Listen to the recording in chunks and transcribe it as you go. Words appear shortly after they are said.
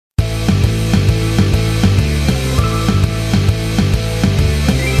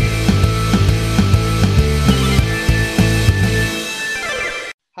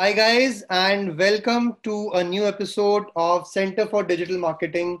Hi, guys, and welcome to a new episode of Center for Digital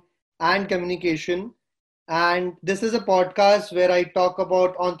Marketing and Communication. And this is a podcast where I talk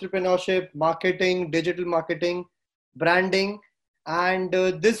about entrepreneurship, marketing, digital marketing, branding. And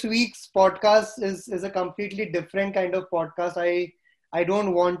this week's podcast is a completely different kind of podcast. I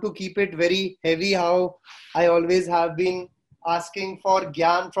don't want to keep it very heavy, how I always have been asking for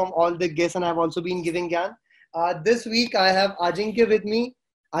Gyan from all the guests, and I've also been giving Gyan. This week, I have Ajinkya with me.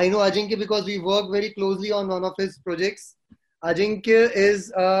 I know Ajinkya because we work very closely on one of his projects. Ajinkya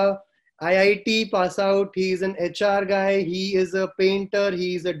is a IIT pass out. He is an HR guy. He is a painter.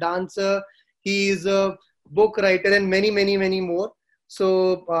 He is a dancer. He is a book writer and many, many, many more.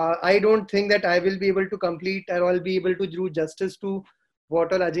 So I don't think that I will be able to complete or I'll be able to do justice to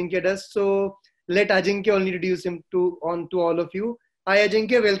what all Ajinkya does. So let Ajinkya only introduce him to all of you. Hi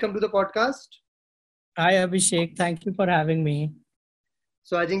Ajinkya, welcome to the podcast. Hi Abhishek, thank you for having me.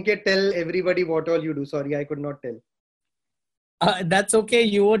 So Ajinkya, tell everybody what all you do. Sorry, I could not tell. That's okay.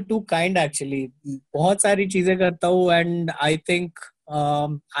 You were too kind actually. बहुत सारी चीजें करता हूँ and I think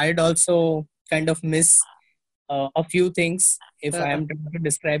I'd also kind of miss a few things if I am trying to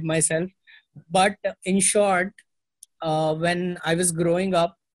describe myself. But in short, when I was growing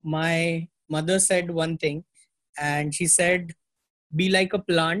up, my mother said one thing, and she said, "Be like a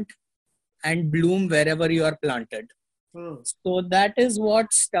plant and bloom wherever you are planted." Hmm. So that is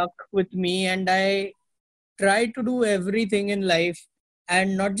what stuck with me, and I try to do everything in life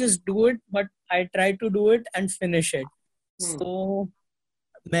and not just do it, but I try to do it and finish it. Hmm. So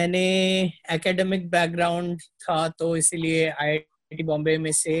मैंने academic background था तो इसीलिए IIT Bombay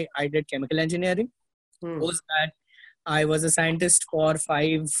में से I did chemical engineering Hmm. post that I was a scientist for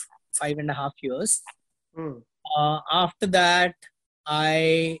five and a half years. Hmm. After that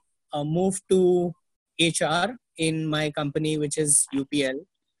I moved to HR in my company, which is UPL.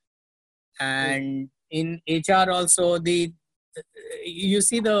 Hmm. And in HR also, the you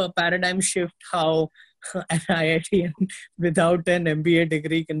see the paradigm shift, how an IIT without an MBA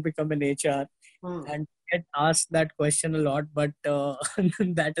degree can become an HR. Hmm. And I get asked that question a lot, but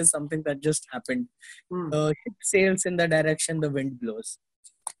that is something that just happened. Hmm. The ship sails in the direction the wind blows.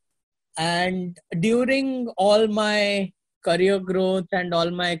 And during all my career growth and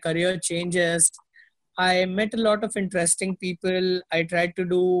all my career changes, I met a lot of interesting people. I tried to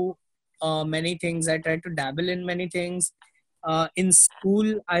do many things. I tried to dabble in many things. In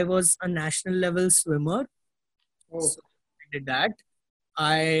school, I was a national level swimmer, Oh. so I did that.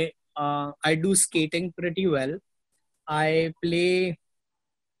 I do skating pretty well. I play,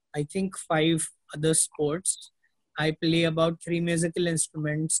 I think, five other sports. I play about three musical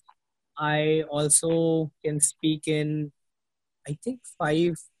instruments. I also can speak in, I think,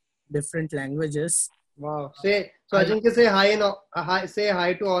 five different languages. Wow. Say so I Ajinkya, say hi and hi, say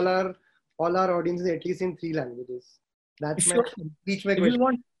hi to all our audiences at least in three languages. That's my sure. teach my If you question.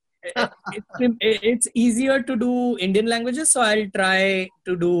 want, it's easier to do Indian languages, so I'll try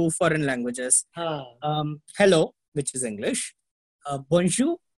to do foreign languages. Ah. Hello, which is English.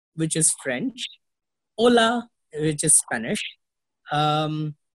 Bonjour, which is French. Hola, which is Spanish.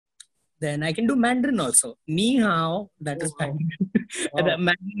 Um, then I can do Mandarin also. Ni hao, that Oh, is wow. Mandarin. Wow.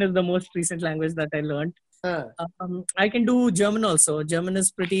 Mandarin is the most recent language that I learned. Ah. I can do German also. German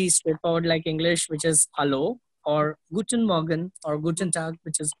is pretty straightforward like English, which is Hallo, or Guten Morgen, or Guten Tag,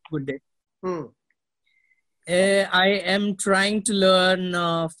 which is good day. Hmm. I am trying to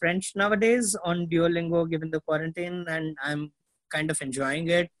learn French nowadays on Duolingo given the quarantine, and I'm kind of enjoying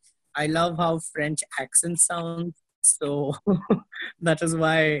it. I love how French accent sounds. So that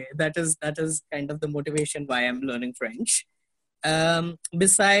is kind of the motivation why I'm learning French.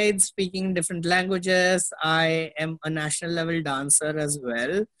 Besides speaking different languages, I am a national level dancer as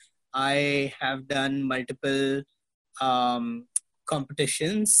well. I have done multiple um,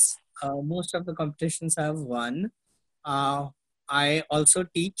 competitions. Most of the competitions I've won. Uh, I also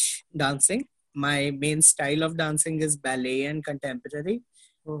teach dancing. My main style of dancing is ballet and contemporary.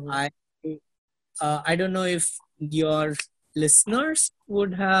 Mhm. I I don't know if your listeners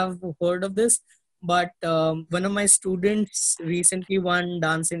would have heard of this, but one of my students recently won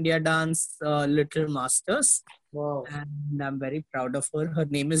Dance India Dance Little Masters, Wow. and I'm very proud of her. Her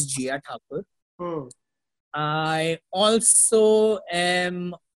name is Jia Thakur. Hmm. I also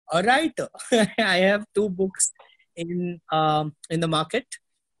am a writer. I have two books in the market,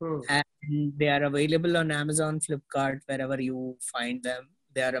 Hmm. and they are available on Amazon, Flipkart, wherever you find them.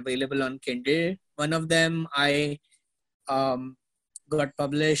 They are available on Kindle. One of them I got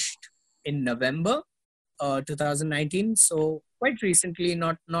published in November. 2019. So quite recently,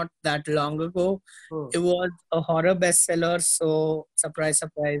 not that long ago. Hmm. It was a horror bestseller. So surprise,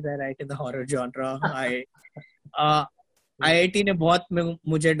 surprise, I write in the horror genre. Uh, IIT ने बहुत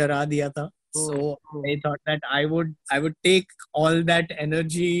मुझे डरा दिया था. Hmm. So Hmm. I thought that I would take all that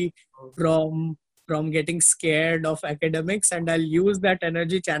energy from getting scared of academics, and I'll use that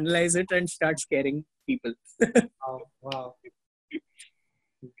energy, channelize it, and start scaring people. Wow. Wow. Great.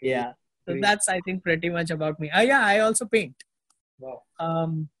 Yeah. So Great. that's, I think, pretty much about me. Yeah, I also paint. Wow.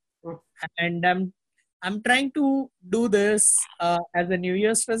 Um, Hmm. and I'm trying to do this as a New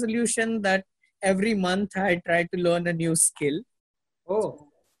Year's resolution, that every month I try to learn a new skill. Oh.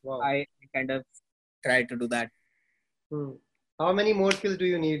 Wow. I kind of try to do that. Hmm. How many more skills do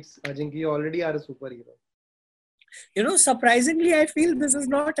you need, Ajinkya? You already are a superhero. Surprisingly, I feel this is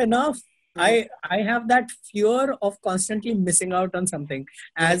not enough. Hmm. I have that fear of constantly missing out on something,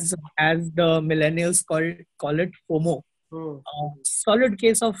 Hmm. as the millennials call it FOMO. Hmm. Solid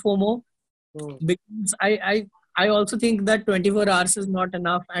case of FOMO, Hmm. because I also think that 24 hours is not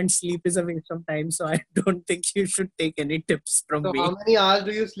enough and sleep is a waste of time. So I don't think you should take any tips from So, how me. many hours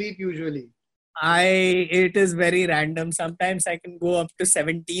do you sleep usually? It is very random. Sometimes I can go up to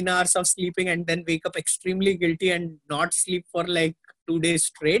 17 hours of sleeping and then wake up extremely guilty and not sleep for like 2 days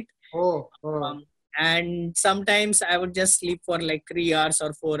straight. Oh. Um, and sometimes I would just sleep for like 3 hours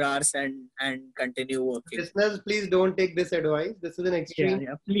or 4 hours and continue working. Listeners, please don't take this advice. This is an Yeah, extreme,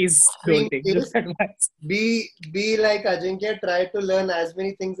 yeah. Please extreme don't take this case. advice. Be like Ajinkya. Try to learn as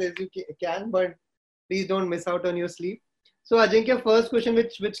many things as you can, but please don't miss out on your sleep. So, Ajinkya, first question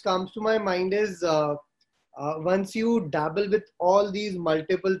which comes to my mind is, once you dabble with all these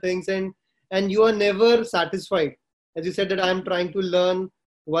multiple things and you are never satisfied, as you said that I'm trying to learn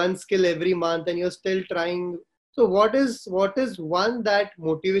one skill every month and you're still trying. So, what is one that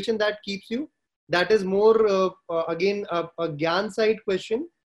motivation that keeps you? That is more again a Gyan side question.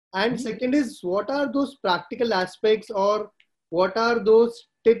 And Mhm. second is, what are those practical aspects, or what are those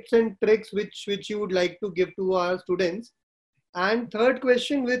tips and tricks which you would like to give to our students? And third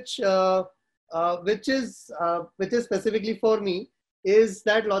question, which is specifically for me, is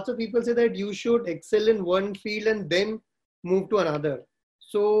that lots of people say that you should excel in one field and then move to another.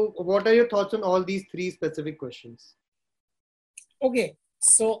 So, what are your thoughts on all these three specific questions? Okay,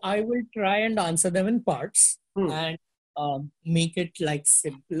 so I will try and answer them in parts Hmm. and make it like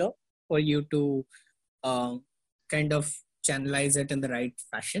simpler for you to um, kind of channelize it in the right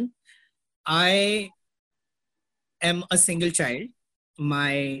fashion. I am a single child.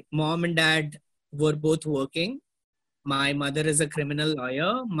 My mom and dad were both working. My mother is a criminal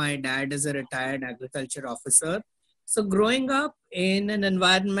lawyer. My dad is a retired agriculture officer. So growing up in an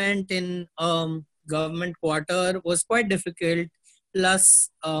environment in government quarter was quite difficult. Plus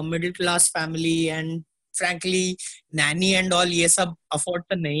middle class family, and frankly nanny and all ये सब afford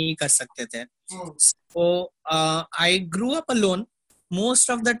तो नहीं कर सकते थे. Hmm. So I grew up alone. Most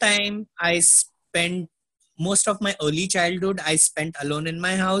of the time most of my early childhood I spent alone in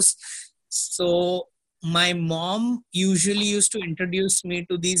my house. So my mom usually used to introduce me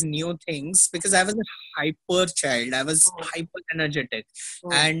to these new things because I was a hyper child. I was Hmm. hyper energetic,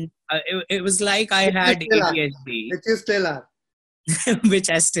 Hmm. and it was like I Which you had still are. ADHD, Which you still are. which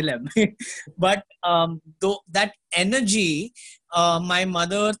I still am. But though that energy, my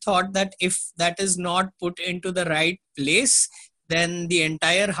mother thought that if that is not put into the right place, then the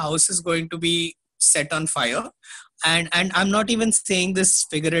entire house is going to be set on fire. And I'm not even saying this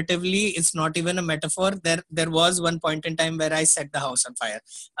figuratively. It's not even a metaphor. There was one point in time where I set the house on fire.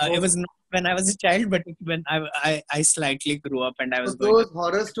 It Oh. was not when I was a child, but when I slightly grew up and I So was going to. those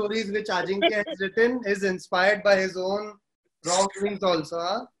horror stories which Ajinkya has written is inspired by his own wrongdoings also,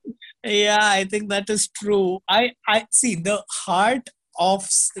 huh? Yeah, I think that is true. I see the heart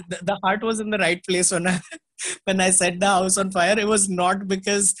was in the right place when I when I set the house on fire. It was not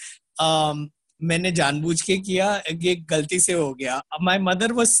because um मैंने जानबूझ के किया. ये गलती से हो गया. My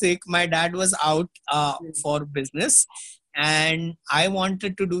mother was sick. My dad was out for business, and I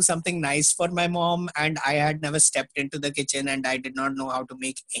wanted to do something nice for my mom. And I had never stepped into the kitchen, and I did not know how to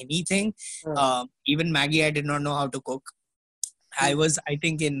make anything. Huh. Even Maggie, I did not know how to cook. I was, I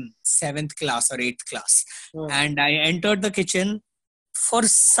think, in seventh class or eighth class. Huh. And I entered the kitchen. For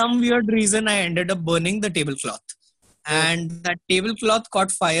some weird reason, I ended up burning the tablecloth. Huh. And that tablecloth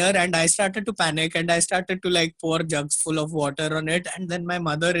caught fire, and I started to panic, and I started to like pour jugs full of water on it. And then my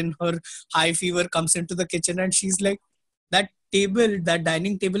mother, in her high fever, comes into the kitchen and she's like, that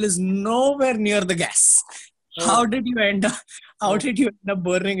dining table is nowhere near the gas. Huh. How did you end up, how Huh. did you end up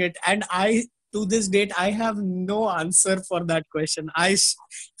burning it? And to this date, I have no answer for that question. I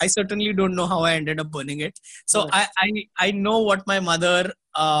certainly don't know how I ended up burning it. So I know what my mother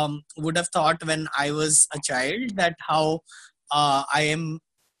would have thought when I was a child, that how I am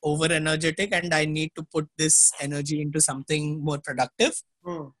over energetic and I need to put this energy into something more productive.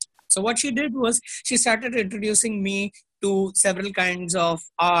 So what she did was she started introducing me to several kinds of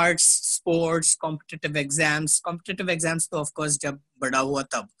arts, sports, competitive exams, तो of course जब बड़ा हुआ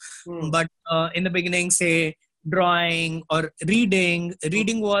तब. But in the beginning, say drawing or reading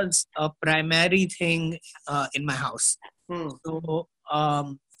was a primary thing in my house. So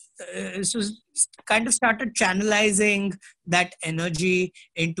so kind of started channelizing that energy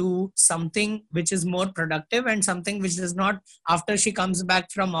into something which is more productive and something which is not, after she comes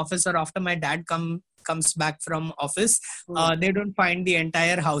back from office or after my dad comes back from office, they don't find the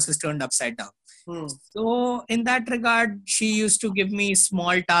entire house is turned upside down. So in that regard, she used to give me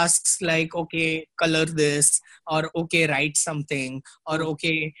small tasks like, okay, color this, or okay, write something, or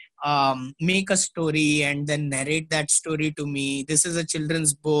okay, make a story and then narrate that story to me. This is a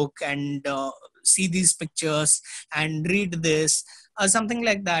children's book, and see these pictures and read this, something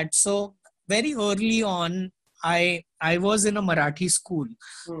like that. So very early on, I was in a Marathi school,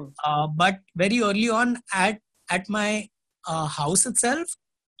 but very early on at my house itself,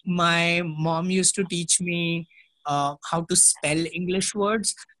 my mom used to teach me how to spell English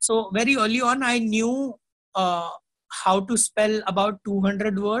words. So very early on, I knew how to spell about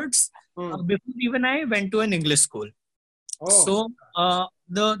 200 words before even I went to an English school. So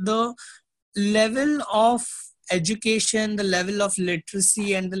the level of education, the level of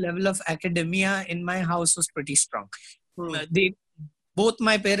literacy, and the level of academia in my house was pretty strong. Both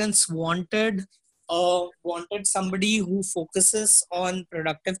my parents wanted somebody who focuses on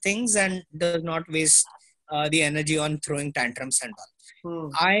productive things and does not waste the energy on throwing tantrums and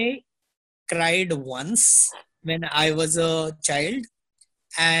all. I cried once when I was a child,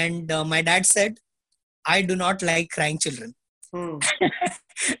 and my dad said, I do not like crying children.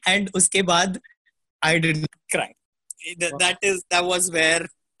 And uske baad, I did not cry. That was where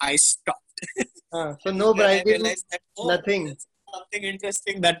I stopped. So no bragging, nothing. Something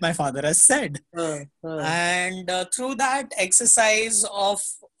interesting that my father has said. And through that exercise of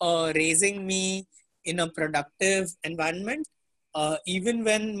raising me in a productive environment, even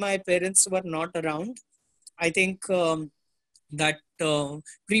when my parents were not around, I think that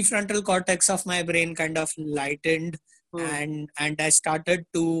prefrontal cortex of my brain kind of lightened, and I started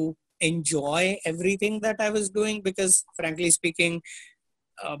to enjoy everything that I was doing, because frankly speaking,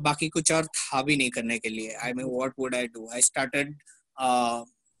 बाकी कुछ और था भी नहीं करने के लिए. I mean, what would I do? I started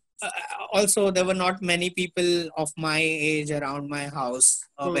also, there were not many people of my age around my house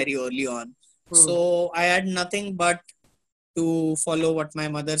very early on. So I had nothing but to follow what my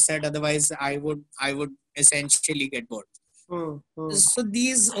mother said. Otherwise, I would essentially get bored. So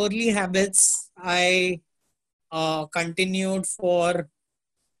these early habits I continued for,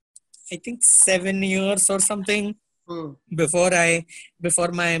 I think, 7 years or something. Before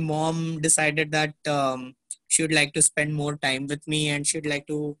my mom decided that she would like to spend more time with me and she'd like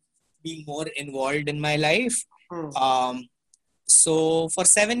to be more involved in my life. So for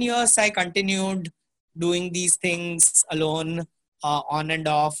 7 years, I continued doing these things alone, on and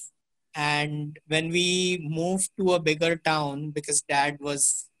off. And when we moved to a bigger town, because dad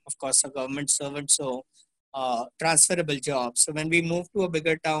was, of course, a government servant, so transferable job. So when we moved to a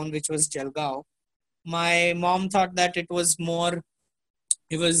bigger town, which was Jalgaon, my mom thought that it was for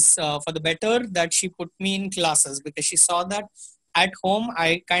the better that she put me in classes, because she saw that at home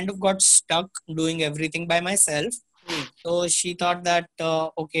I kind of got stuck doing everything by myself. So she thought that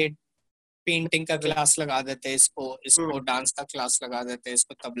okay, painting का class लगा देते हैं इसको dance का class लगा देते हैं,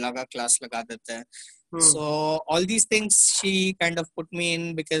 इसको तबला का क्लास लगा देते हैं. So all these things she kind of put me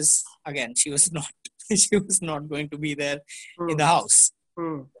in, because again she was not going to be there in the house.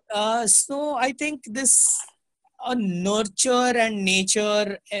 So I think this nurture and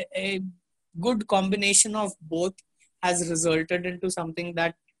nature, a good combination of both, has resulted into something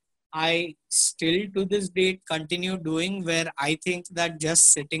that I still to this date continue doing, where I think that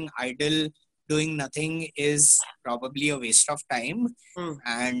just sitting idle doing nothing is probably a waste of time,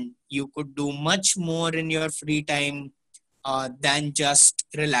 and you could do much more in your free time than just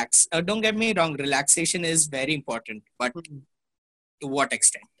relax. Don't get me wrong, relaxation is very important, but to what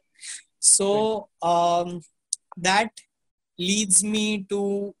extent? So that leads me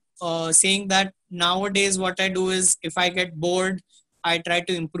to saying that nowadays what I do is, if I get bored, I try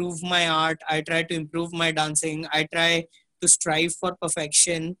to improve my art, I try to improve my dancing, I try to strive for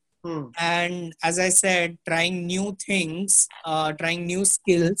perfection. And as I said, trying new things, trying new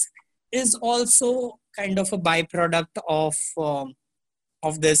skills is also kind of a byproduct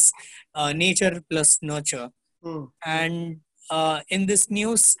of this nature plus nurture. And in this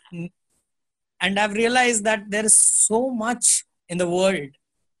news, and I've realized that there is so much in the world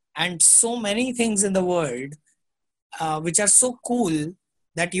and so many things in the world which are so cool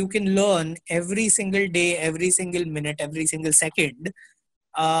that you can learn every single day, every single minute, every single second.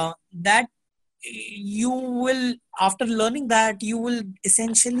 That you will, after learning that, you will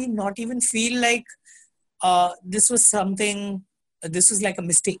essentially not even feel like this was something, this was like a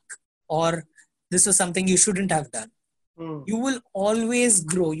mistake, or this was something you shouldn't have done. You will always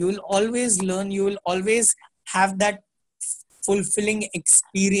grow, you will always learn, you will always have that fulfilling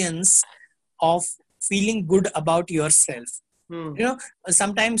experience of feeling good about yourself. You know,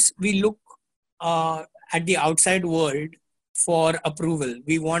 sometimes we look at the outside world for approval.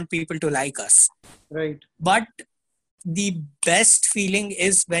 We want people to like us. Right. But the best feeling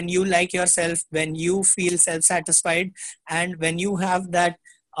is when you like yourself, when you feel self-satisfied, and when you have that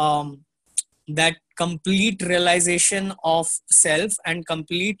complete realization of self and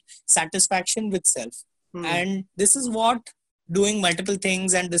complete satisfaction with self. And this is what doing multiple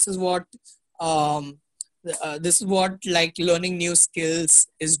things, and this is what like learning new skills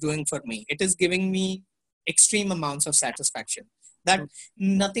is doing for me. It is giving me extreme amounts of satisfaction that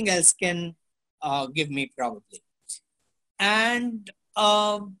nothing else can give me, probably. And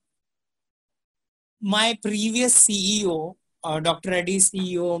my previous CEO, Dr. Reddy's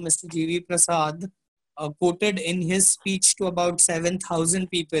CEO, Mr. G.V. Prasad, quoted in his speech to about 7,000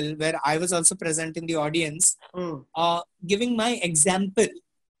 people, where I was also present in the audience, giving my example.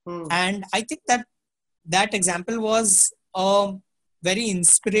 And I think that example was a very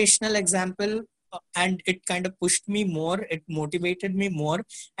inspirational example, and it kind of pushed me more, it motivated me more.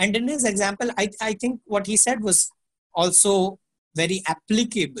 And in his example, I think what he said was also very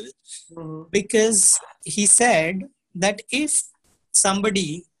applicable, because he said that if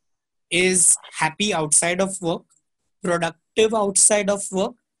somebody is happy outside of work, productive outside of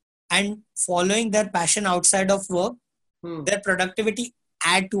work, and following their passion outside of work, their productivity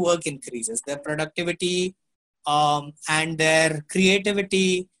at work increases. Their productivity and their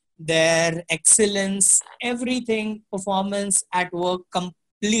creativity, their excellence, everything, performance at work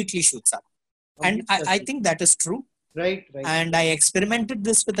completely shoots up. And I think that is true. Right. And I experimented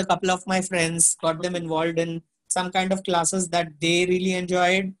this with a couple of my friends, got them involved in some kind of classes that they really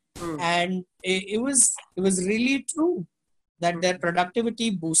enjoyed. And it was really true that their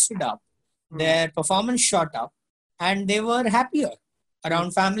productivity boosted up, their performance shot up, and they were happier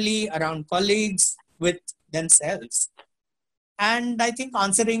around family, around colleagues, with themselves. And I think,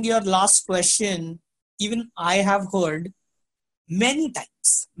 answering your last question, even I have heard many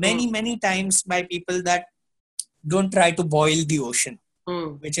times by people that don't try to boil the ocean,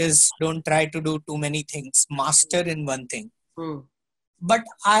 which is, don't try to do too many things, master in one thing. But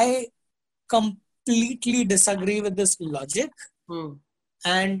I completely disagree with this logic.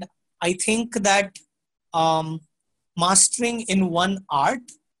 And I think that mastering in one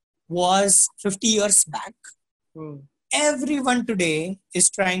art was 50 years back. Everyone today is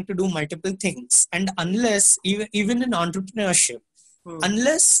trying to do multiple things. And unless, even in entrepreneurship,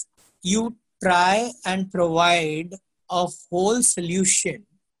 unless you try and provide a whole solution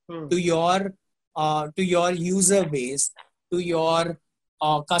to your user base, to your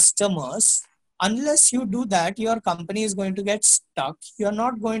customers, unless you do that, your company is going to get stuck. You're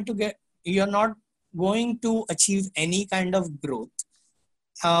not going to achieve any kind of growth,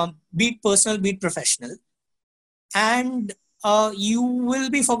 be it personal, be it professional, and you will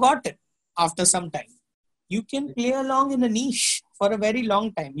be forgotten after some time. You can play along in a niche for a very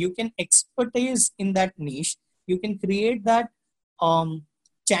long time. You can expertise in that niche. You can create that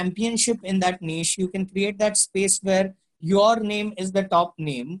championship in that niche. You can create that space where your name is the top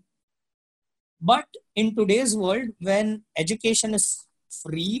name. But in today's world, when education is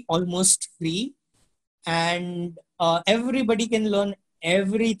free, almost free, and everybody can learn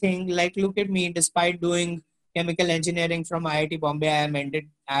everything. Like, look at me, despite doing chemical engineering from IIT Bombay,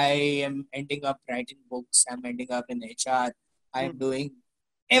 I am ending up writing books. I'm ending up in HR. I'm doing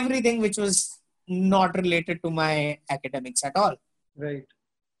everything which was not related to my academics at all. Right.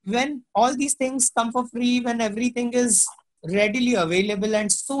 When all these things come for free, when everything is readily available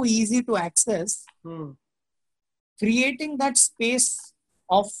and so easy to access, creating that space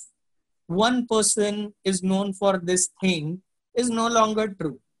of one person is known for this thing is no longer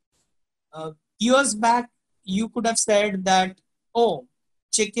true. Years back, you could have said that, oh,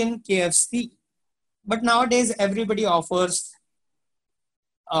 chicken KFC. But nowadays, everybody offers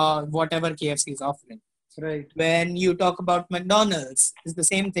whatever KFC is offering. Right. When you talk about McDonald's, it's the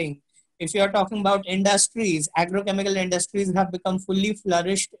same thing. if you're talking about industries, agrochemical industries have become fully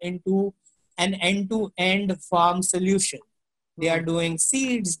flourished into an end-to-end farm solution. They are doing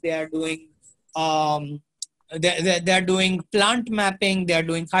seeds, they are doing um, they are doing plant mapping, they are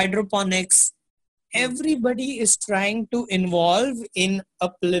doing hydroponics. Everybody is trying to involve in a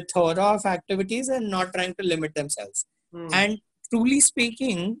plethora of activities and not trying to limit themselves. And truly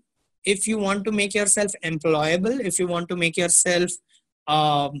speaking, if you want to make yourself employable, if you want to make yourself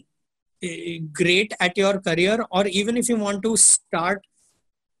um, great at your career, or even if you want to start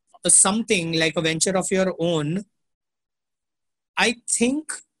something like a venture of your own, I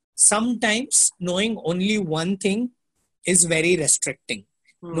think sometimes knowing only one thing is very restricting.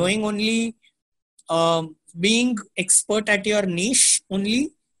 Knowing only, being expert at your niche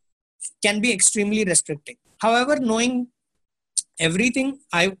only can be extremely restricting. However, knowing everything,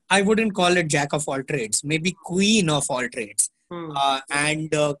 I wouldn't call it jack of all trades, maybe queen of all trades,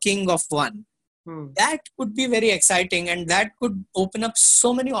 and king of one. That could be very exciting, and that could open up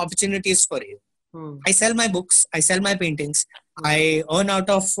so many opportunities for you. I sell my books, I sell my paintings, I earn out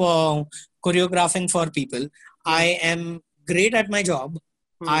of choreographing for people. I am great at my job.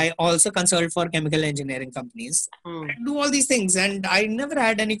 I also consult for chemical engineering companies. I do all these things, and I never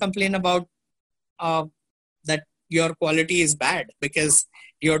had any complaint about that your quality is bad because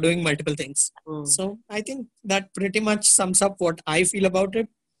you're doing multiple things. So I think that pretty much sums up what I feel about it.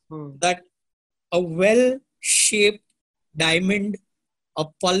 That a well-shaped diamond, a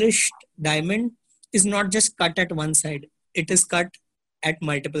polished diamond, is not just cut at one side. It is cut at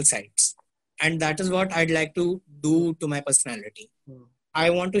multiple sides. And that is what I'd like to do to my personality. I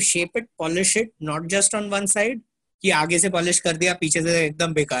want to shape it, polish it, not just on one side, कि आगे से polish कर दिया, पीछे से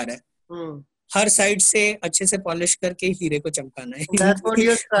एकदम बेकार है. हर side से अच्छे से polish करके हीरे को चमकाना है. That's what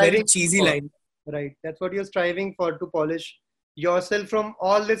you're striving Very cheesy for. line. Right. That's what you're striving for, to polish yourself from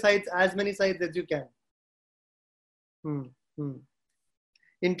all the sides, as many sides as you can.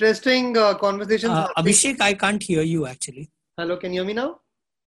 Interesting conversations. Abhishek, I can't hear you actually. Hello, can you hear me now?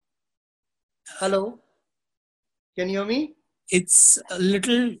 Hello? Can you hear me? It's a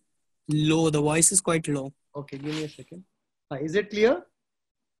little low. The voice is quite low. Okay, give me a second. Is it clear?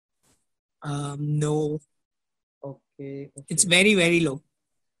 No. Okay. It's very, very low.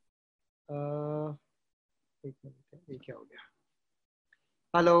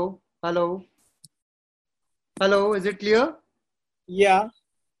 Hello? Hello? Hello, is it clear? Yeah.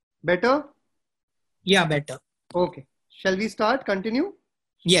 Better? Yeah, better. Okay. Shall we start? Continue?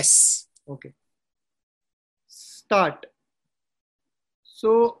 Yes. Okay. Start.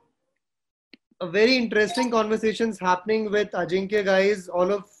 So, a very interesting conversations happening with Ajinkya, guys.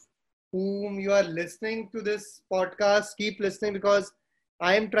 All of whom you are listening to this podcast, keep listening, because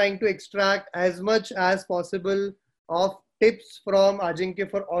I am trying to extract as much as possible of tips from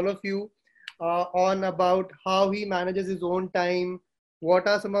Ajinkya for all of you on about how he manages his own time, what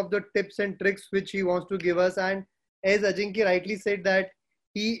are some of the tips and tricks which he wants to give us. And as Ajinkya rightly said, that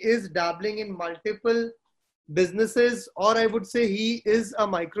he is dabbling in multiple businesses, or I would say he is a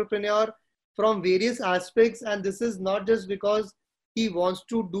micropreneur from various aspects. And this is not just because he wants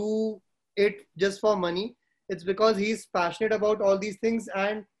to do it just for money. It's because he's passionate about all these things.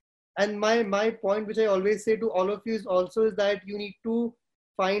 And my point, which I always say to all of you, is also is that you need to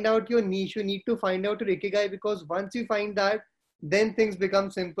find out your niche. You need to find out your ikigai, because once you find that, then things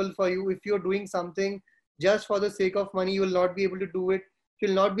become simple for you. If you're doing something just for the sake of money, you will not be able to do it.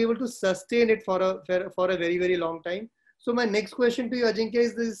 You'll not be able to sustain it for a very, very long time. So my next question to you, Ajinkya,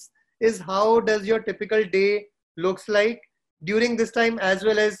 is this: is how does your typical day looks like during this time, as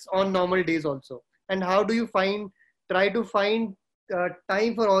well as on normal days also? And how do you try to find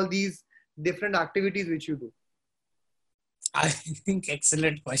time for all these different activities which you do? I think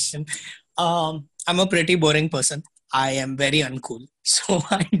excellent question. I'm a pretty boring person. I am very uncool, so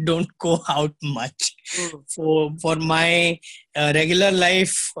I don't go out much. For my regular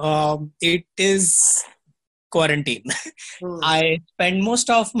life, it is quarantine. I spend most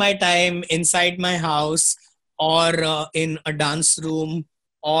of my time inside my house, or in a dance room,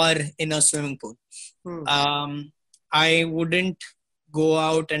 or in a swimming pool. I wouldn't go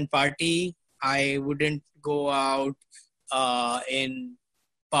out and party. I wouldn't go out in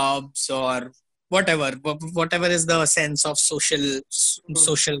pubs or whatever is the sense of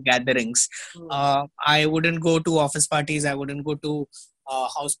social gatherings. I wouldn't go to office parties. I wouldn't go to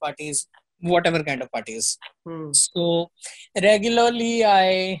house parties, whatever kind of parties. So regularly,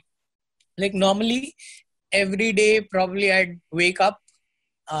 normally every day probably I'd wake up.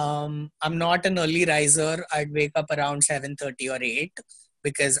 I'm not an early riser. I'd wake up around 7:30 or 8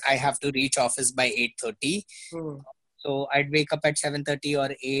 because I have to reach office by 8:30. So I'd wake up at 7:30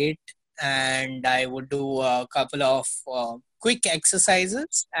 or 8, and I would do a couple of quick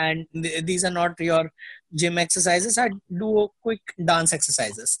exercises. And these are not your gym exercises. I do quick dance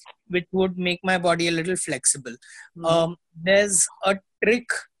exercises, which would make my body a little flexible. There's a trick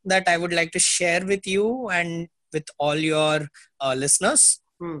that I would like to share with you and with all your listeners.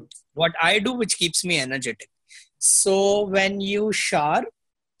 What I do, which keeps me energetic. So when you shower,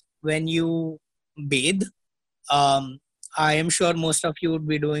 when you bathe, I am sure most of you would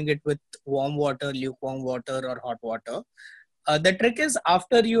be doing it with warm water, lukewarm water, or hot water. The trick is,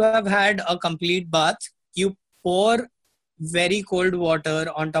 after you have had a complete bath, you pour very cold water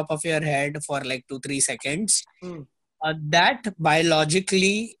on top of your head for like 2-3 seconds. That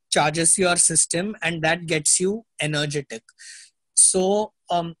biologically charges your system and that gets you energetic. So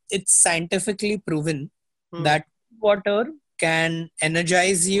it's scientifically proven that water can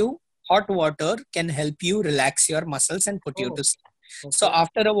energize you. Hot water can help you relax your muscles and put you to sleep. Okay. So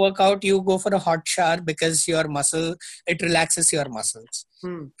after a workout, you go for a hot shower because it relaxes your muscles.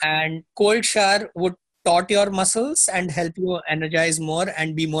 And cold shower would taut your muscles and help you energize more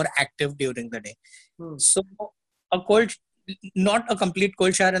and be more active during the day. So not a complete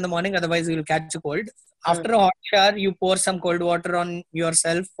cold shower in the morning, otherwise you will catch a cold. After a hot shower, you pour some cold water on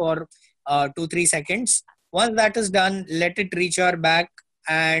yourself for 2-3 seconds. Once that is done, let it reach your back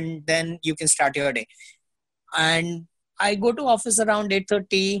and then you can start your day. And I go to office around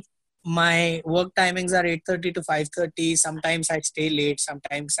 8:30. My work timings are 8:30 to 5:30. Sometimes I stay late.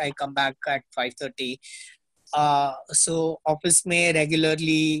 Sometimes I come back at 5:30. So office में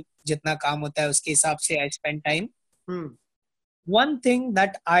regularly जितना काम होता है उसके हिसाब से I spend time. One thing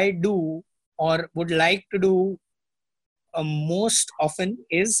that I do or would like to do most often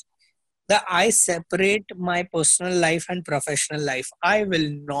is that I separate my personal life and professional life. I will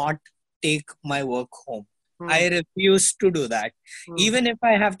not take my work home. I refuse to do that. Even if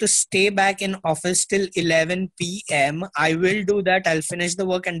I have to stay back in office till 11 p.m., I will do that. I'll finish the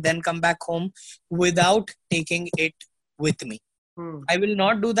work and then come back home without taking it with me. I will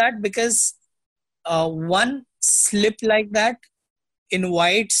not do that because one slip like that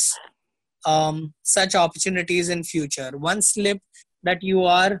invites such opportunities in future. One slip that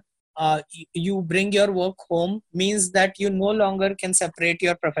you bring your work home means that you no longer can separate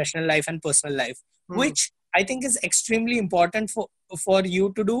your professional life and personal life, which I think is extremely important for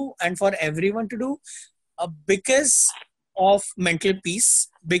you to do and for everyone to do because of mental peace,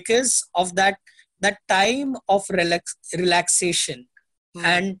 because of that time of relaxation.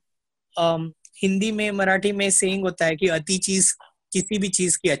 And Hindi में मराठी में saying होता है कि अति चीज किसी भी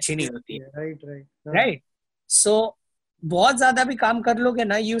चीज की अच्छी नहीं होती है. Right. So बहुत ज्यादा भी काम कर लोगे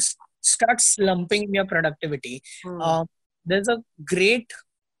ना, you start slumping your productivity. There's a great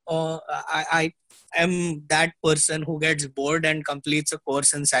I am that person who gets bored and completes a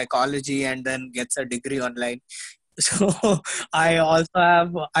course in psychology and then gets a degree online. So I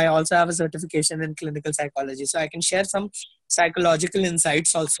also have a certification in clinical psychology, so I can share some psychological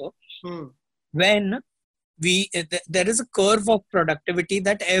insights also. When there is a curve of productivity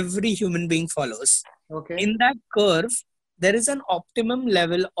that every human being follows. In that curve, there is an optimum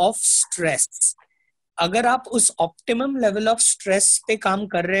level of stress. अगर आप उस optimum level of stress पे काम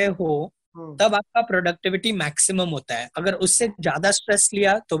कर रहे हो, तब आपका productivity maximum होता है. अगर उससे ज़्यादा stress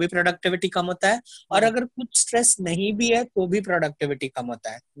लिया तो भी productivity कम होता है, और अगर कुछ stress नहीं भी है तो भी productivity कम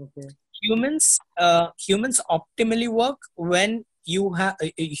होता है. Humans optimally work when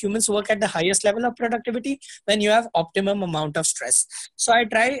humans work at the highest level of productivity when you have optimum amount of stress. So I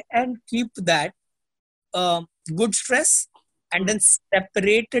try and keep that good stress and then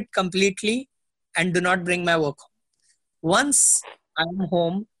separate it completely and do not bring my work home. Once I'm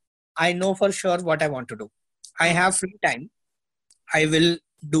home, I know for sure what I want to do. I have free time. I will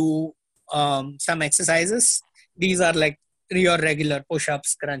do some exercises. These are like your regular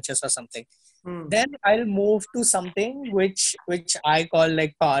push-ups, crunches or something. Then I'll move to something which I call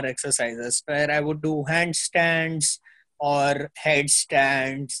like power exercises, where I would do handstands or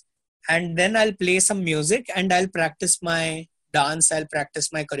headstands, and then I'll play some music and I'll practice my dance, I'll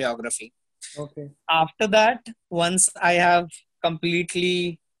practice my choreography. After that, once I have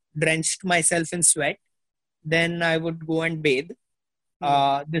completely drenched myself in sweat, then I would go and bathe,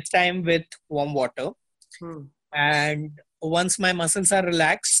 this time with warm water. And once my muscles are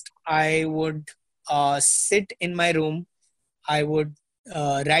relaxed, I would sit in my room. I would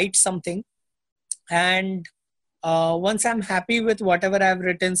write something. And once I'm happy with whatever I've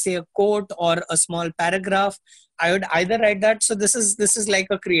written, say a quote or a small paragraph, I would either write that. So this is like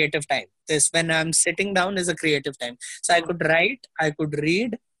a creative time. This, when I'm sitting down, is a creative time. So I could write, I could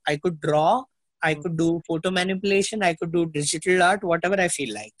read, I could draw, I could do photo manipulation. I could do digital art, whatever I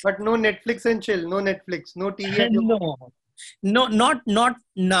feel like. But no Netflix and chill. No Netflix. No TV at your home. No, not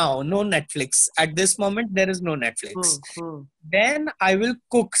now. No Netflix. At this moment, there is no Netflix. Then I will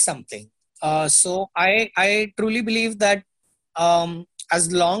cook something. So I truly believe that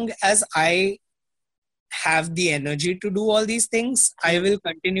as long as I have the energy to do all these things, I will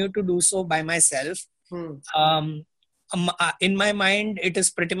continue to do so by myself. In my mind, it is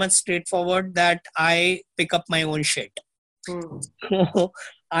pretty much straightforward that I pick up my own shit. So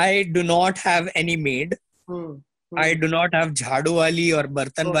I do not have any maid. I do not have jhadu wali or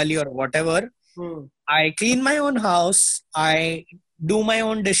bartan wali or whatever. I clean my own house. I do my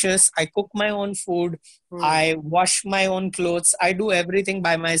own dishes. I cook my own food. I wash my own clothes. I do everything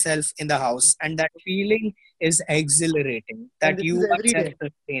by myself in the house. And that feeling is exhilarating. That you are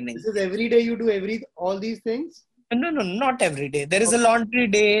self-sustaining. This is every day you do all these things? No, not every day. There is a laundry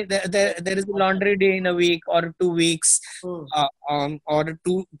day. There is a laundry day in a week or 2 weeks, or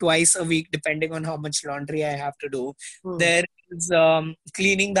twice a week, depending on how much laundry I have to do. There is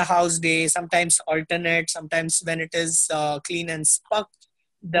cleaning the house day. Sometimes alternate. Sometimes when it is clean and spuck,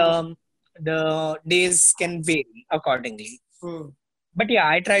 the days can vary accordingly. But yeah,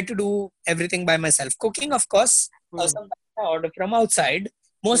 I try to do everything by myself. Cooking, of course. Sometimes I order from outside.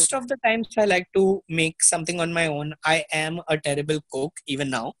 Most of the times I like to make something on my own. I am a terrible cook even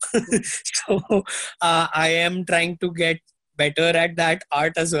now. So I am trying to get better at that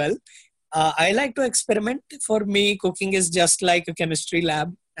art as well. I like to experiment. For me, cooking is just like a chemistry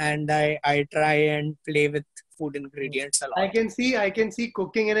lab, and I try and play with food ingredients a lot. I can see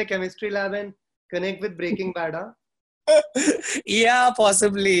cooking in a chemistry lab and connect with Breaking Bad. Yeah,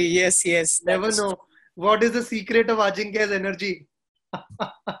 possibly. Yes. Never know. What is the secret of Ajinkya's energy?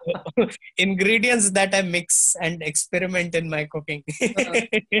 Ingredients that I mix and experiment in my cooking.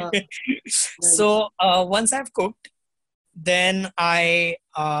 So once I've cooked, then I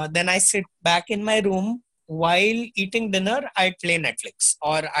sit back in my room while eating dinner. I play Netflix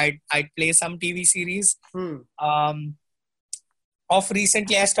or I play some TV series. Of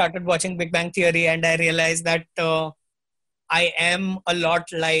recently, I started watching Big Bang Theory, and I realized that I am a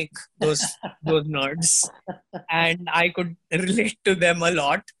lot like those nerds, and I could relate to them a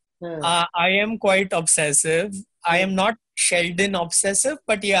lot. I am quite obsessive. I am not Sheldon obsessive,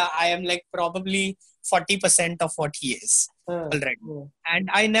 but yeah, I am like probably 40% of what he is already. And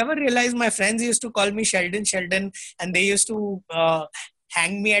I never realized my friends used to call me Sheldon, and they used to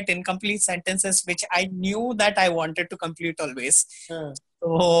hang me at incomplete sentences, which I knew that I wanted to complete always.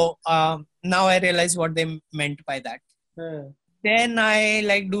 So now I realize what they meant by that. Then I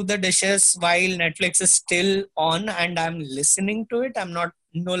like do the dishes while Netflix is still on and I'm listening to it. I'm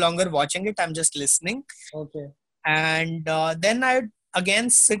no longer watching it. I'm just listening. Okay. And then I again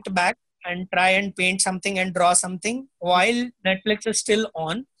sit back and try and paint something and draw something while Netflix is still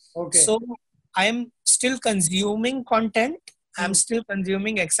on. Okay. So I'm still consuming content. I'm still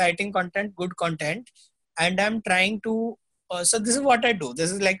consuming exciting content, good content. And I'm trying to, so this is what I do.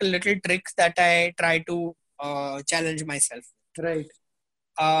 This is like a little trick that I try to challenge myself. Right.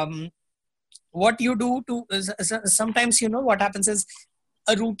 What you do to sometimes, what happens is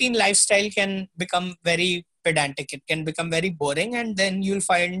a routine lifestyle can become very pedantic. It can become very boring, and then you'll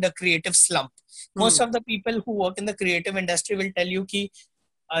find a creative slump. Most of the people who work in the creative industry will tell you कि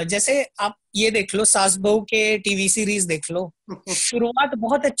जैसे आप ये देख लो, सास बहू के TV series देख लो, शुरुआत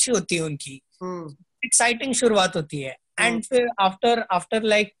बहुत अच्छी होती है उनकी, एक्साइटिंग शुरुआत होती है, and फिर after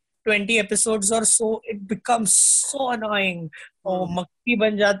like 20 episodes or so, it becomes so annoying. मक्खी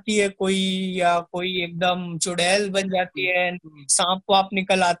बन जाती है कोई, या कोई एकदम चुड़ैल बन जाती है, सांप वाप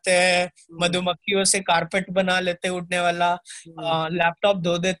निकल आते हैं, मधुमक्खियों से कारपेट बना लेते हैं उड़ने वाला, लैपटॉप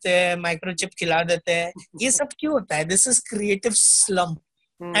धो देते हैं, माइक्रोचिप खिला देते हैं. ये सब क्यों होता है? This is creative slump.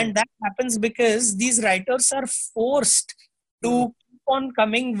 And that happens because these writers are forced to keep on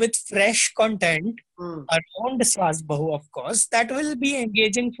coming with fresh content around Saas Bahu, of course, that will be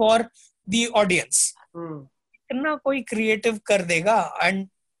engaging for the audience. इतना कोई creative कर देगा, and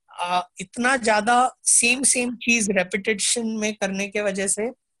इतना ज्यादा same चीज repetition में करने के वजह से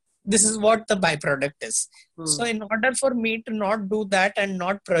this is what the byproduct is. So in order for me to not do that and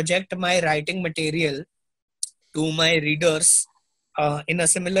not project my writing material to my readers in a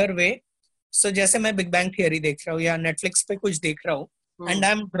similar way, so जैसे मैं big bang theory देख रहा हूँ या Netflix पे कुछ देख रहा हूँ, and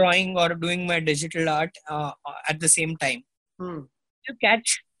I'm drawing or doing my digital art at the same time, to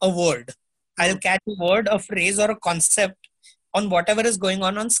catch a word. I'll catch a word, a phrase, or a concept on whatever is going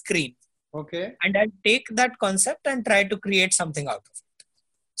on screen. Okay. And I'll take that concept and try to create something out of it.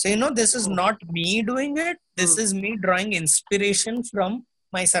 So, this is not me doing it. This is me drawing inspiration from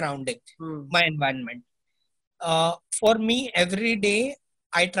my surrounding, Hmm. my environment. For me, every day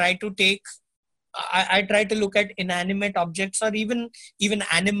I try to take, I try to look at inanimate objects or even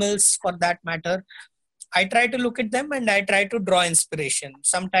animals for that matter. I try to look at them and I try to draw inspiration.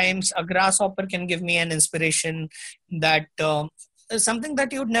 Sometimes a grasshopper can give me an inspiration that is something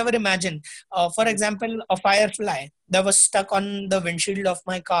that you would never imagine. For example, a firefly that was stuck on the windshield of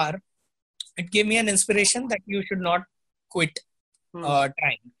my car. It gave me an inspiration that you should not quit Hmm.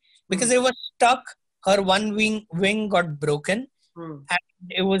 trying, Hmm. because it was stuck. Her one wing got broken, Hmm.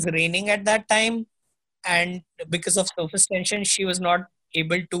 and it was raining at that time, and because of surface tension she was not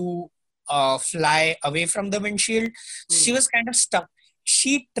able to fly away from the windshield. She Hmm. was kind of stuck.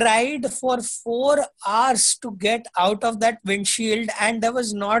 She tried for 4 hours to get out of that windshield, and there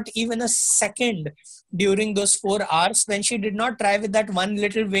was not even a second during those 4 hours when she did not try with that one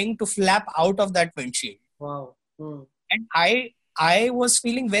little wing to flap out of that windshield. Wow. Hmm. And I was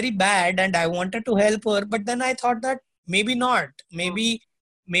feeling very bad and I wanted to help her, but then I thought that maybe not, Hmm.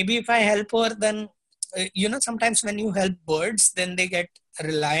 maybe if I help her, then sometimes when you help birds, then they get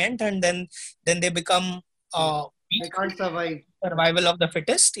reliant, and then they become Hmm. weak. I can't survive. Survival of the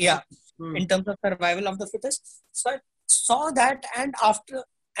fittest, yeah, Hmm. in terms of survival of the fittest. So I saw that, and after,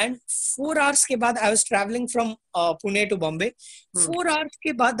 and 4 hours ke baad, I was traveling from Pune to Bombay. Hmm. 4 hours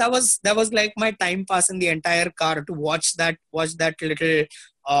ke baad, that was like my time pass in the entire car to watch that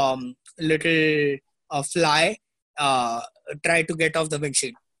little fly try to get off the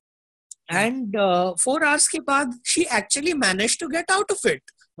windshield. Hmm. And 4 hours ke baad, she actually managed to get out of it.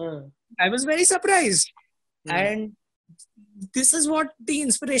 Hmm. I was very surprised. Hmm. And this is what the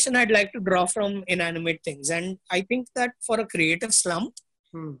inspiration I'd like to draw from inanimate things. And I think that for a creative slump,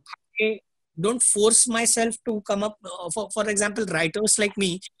 Hmm. I don't force myself to come up. For example, writers like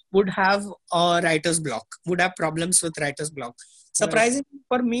me would have a writer's block, would have problems with writer's block. Right. Surprisingly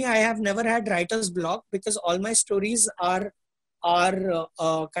for me, I have never had writer's block because all my stories are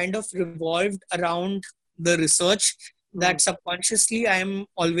kind of revolved around the research Hmm. that subconsciously I am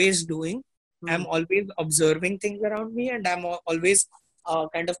always doing. Hmm. I'm always observing things around me, and I'm always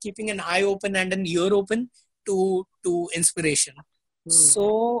kind of keeping an eye open and an ear open to inspiration. Hmm. So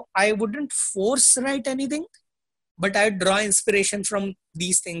I wouldn't force write anything, but I draw inspiration from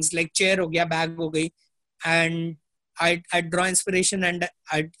these things like chair ho gaya, bag ho gayi, and I draw inspiration and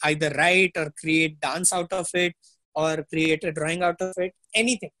I either write or create dance out of it or create a drawing out of it,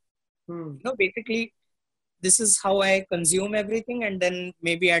 anything. Hmm. Basically this is how I consume everything, and then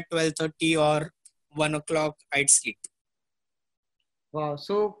maybe at 12:30 or 1 o'clock I'd sleep. Wow.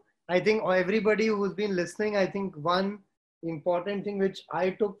 So I think everybody who's been listening, I think one important thing which I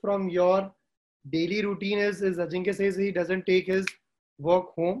took from your daily routine is Ajinkya says he doesn't take his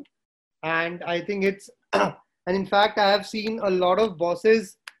work home. And I think it's, and in fact, I have seen a lot of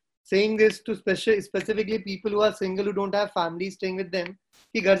bosses saying this to specifically people who are single, who don't have families staying with them.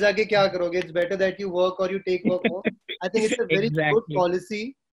 कि घर जाके क्या करोगे? It's better that you work or you take work home. I think it's a very good Exactly.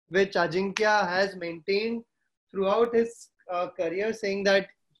 policy which Ajinkya has maintained throughout his career, saying that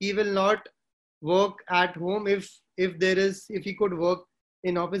he will not work at home if he could work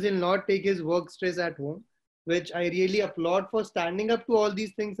in office, he'll not take his work stress at home, which I really applaud for standing up to all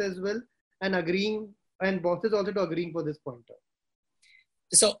these things as well and agreeing, and bosses also to agreeing for this pointer.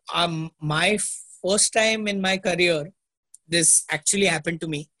 So my first time in my career, this actually happened to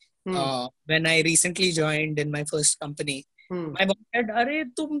me when I recently joined in my first company. My boss said, "अरे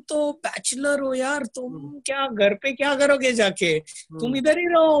तुम तो bachelor हो यार, तुम क्या घर पे क्या करोगे जाके? तुम इधर ही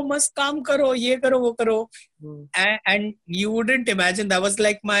रहो, मस्त काम करो, ये करो वो करो." And you wouldn't imagine that was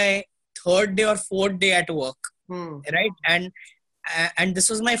like my third day or fourth day at work, right? And this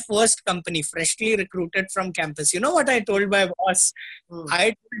was my first company, freshly recruited from campus. You know what I told my boss?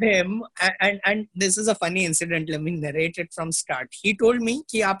 I told him, and this is a funny incident. Let me narrate it from start. He told me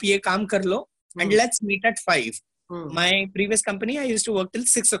कि आप ये काम कर लो and let's meet at 5. My previous company, I used to work till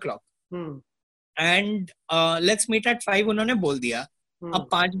 6 o'clock. And let's meet at 5 उन्होंने बोल दिया. अब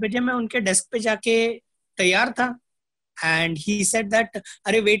 5 बजे मैं उनके डेस्क पे जाके तैयार था. And he said that,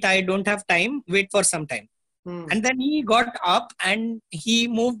 "अरे wait, I don't have time. Wait for some time." And then he got up and he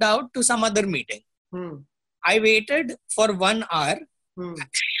moved out to some other meeting. I waited for 1 hour.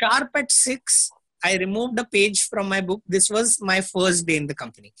 Sharp at 6, I removed a page from my book. This was my first day in the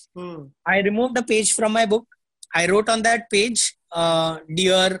company. I removed a page from my book. I wrote on that page,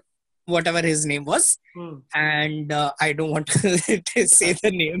 "Dear," whatever his name was. And I don't want to say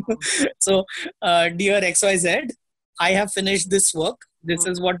the name. So, "Dear XYZ, I have finished this work. This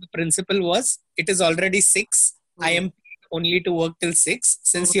is what the principle was. It is already 6. I am only to work till 6.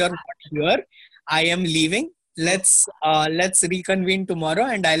 Since you are not here, I am leaving. let's reconvene tomorrow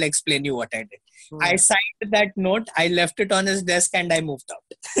and I'll explain you what I did. I signed that note, I left it on his desk, and I moved out.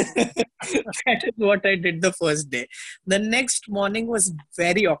 That is what I did the first day. The next morning was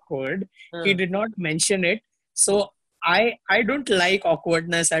very awkward. He did not mention it. So I don't like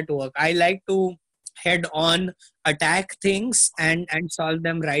awkwardness at work. I like to head on attack things and solve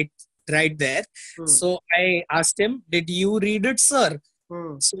them right there. So I asked him, did you read it, sir?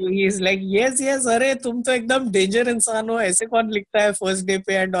 So he is like, yes, अरे तुम तो एकदम danger इंसान हो, ऐसे कौन लिखता है फर्स्ट डे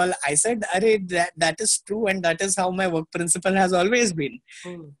पे and all. I said, अरे that is true and that is how my work principle has always been.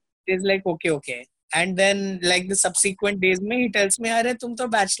 He's like, okay. And then like the subsequent days में he tells me, अरे तुम तो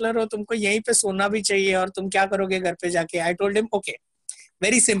bachelor हो, तुमको यहीं पे सोना भी चाहिए और तुम क्या करोगे घर पे जाके. I told him, okay,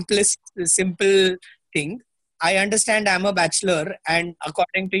 very simple thing. I understand I'm a bachelor and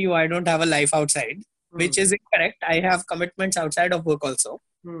according to you I don't have a life outside, which is incorrect. I have commitments outside of work also.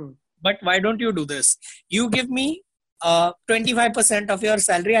 But why don't you do this? You give me 25% of your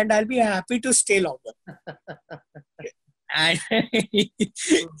salary and I'll be happy to stay longer. And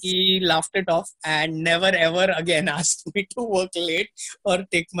he laughed it off and never ever again asked me to work late or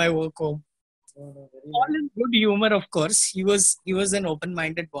take my work home. All in good humor, of course. He was an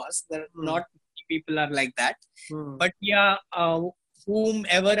open-minded boss. There not many people are like that. But yeah,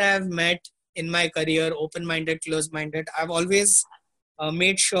 whomever I've met in my career, open-minded, close-minded, I've always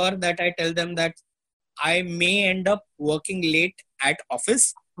made sure that I tell them that I may end up working late at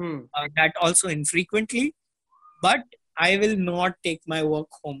office, that also infrequently, but I will not take my work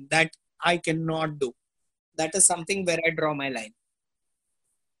home. That I cannot do. That is something where I draw my line.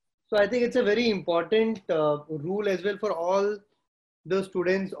 So I think it's a very important rule as well for all the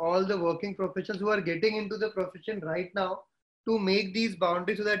students, all the working professionals who are getting into the profession right now, to make these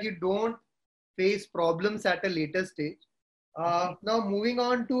boundaries so that you don't face problems at a later stage. Now moving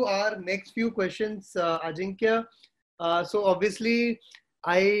on to our next few questions, Ajinkya. So obviously,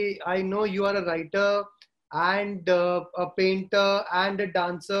 I know you are a writer and a painter and a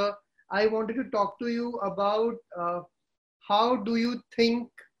dancer. I wanted to talk to you about how do you think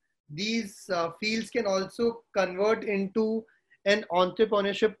these fields can also convert into an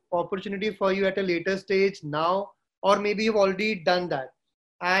entrepreneurship opportunity for you at a later stage now, or maybe you've already done that.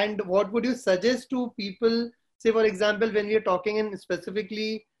 And what would you suggest to people? Say, for example, when we are talking in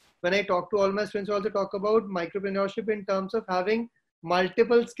specifically, when I talk to all my friends, who also talk about micropreneurship in terms of having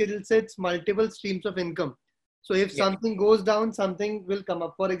multiple skill sets, multiple streams of income. So if something goes down, something will come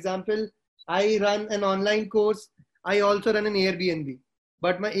up. For example, I run an online course. I also run an Airbnb.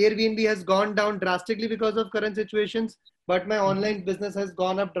 But my Airbnb has gone down drastically because of current situations. But my online business has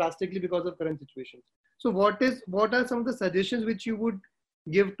gone up drastically because of current situations. So what are some of the suggestions which you would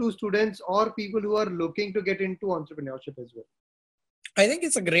give to students or people who are looking to get into entrepreneurship as well? I think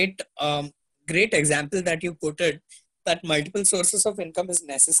it's a great example that you quoted, that multiple sources of income is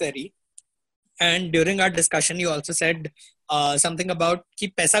necessary. And during our discussion, you also said something about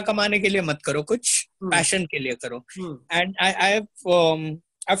कि पैसा कमाने के लिए मत करो, कुछ passion के लिए करो. And I've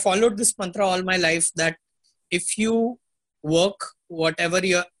followed this mantra all my life, that if you work whatever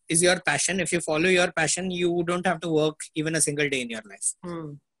is your passion, if you follow your passion, you don't have to work even a single day in your life.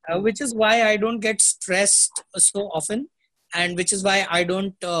 Which is why I don't get stressed so often, and which is why I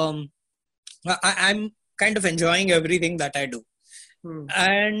don't. I'm kind of enjoying everything that I do.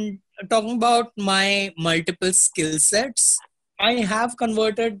 And talking about my multiple skill sets, I have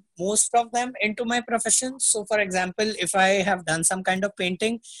converted most of them into my profession. So, for example, if I have done some kind of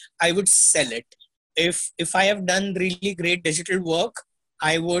painting, I would sell it. If I have done really great digital work,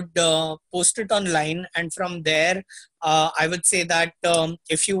 I would post it online, and from there, I would say that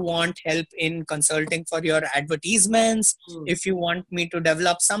if you want help in consulting for your advertisements, if you want me to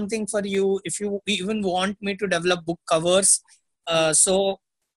develop something for you, if you even want me to develop book covers, so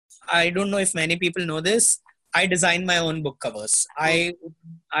I don't know if many people know this. I design my own book covers. I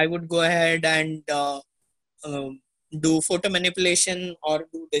would go ahead and do photo manipulation or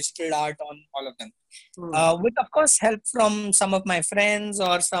do digital art on all of them. With of course help from some of my friends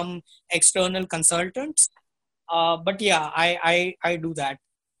or some external consultants. But yeah, I do that.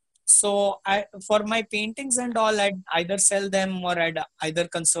 So for my paintings and all, I'd either sell them or I'd either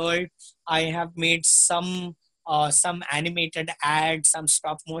consult. I have made some animated ads, some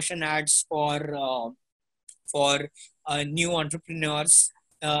stop motion ads for new entrepreneurs,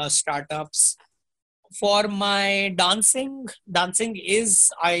 startups. For my dancing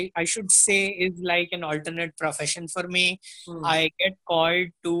is, I should say, is like an alternate profession for me. I get called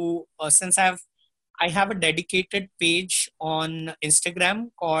to since I have a dedicated page on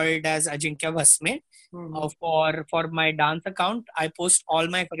Instagram called as Ajinkya Bhasme. For my dance account, I post all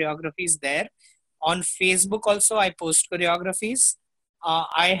my choreographies there. On Facebook also, I post choreographies.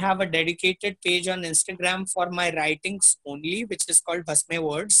 I have a dedicated page on Instagram for my writings only, which is called Bhasme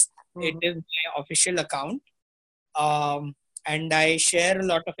Words. It is my official account. Um, and I share a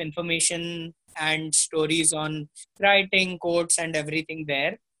lot of information and stories on writing, quotes, and everything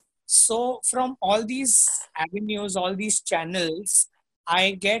there. So, from all these avenues, all these channels,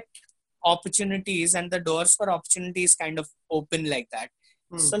 I get opportunities, and the doors for opportunities kind of open like that.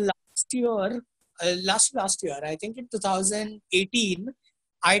 So, last year, I think in 2018,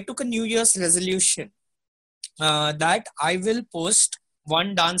 I took a New Year's resolution that I will post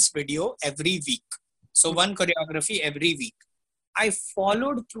one dance video every week. So one choreography every week. I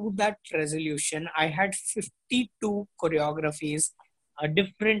followed through that resolution. I had 52 choreographies,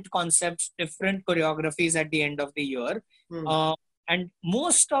 different concepts, different choreographies at the end of the year. And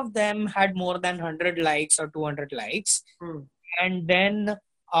most of them had more than 100 likes or 200 likes. And then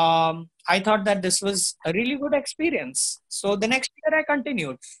I thought that this was a really good experience. So the next year I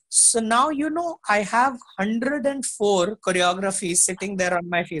continued. So now, I have 104 choreographies sitting there on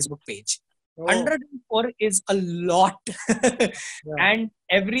my Facebook page. 104 is a lot. And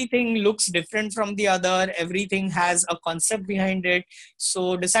everything looks different from the other. Everything has a concept behind it.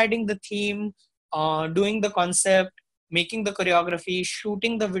 So deciding the theme, doing the concept, making the choreography,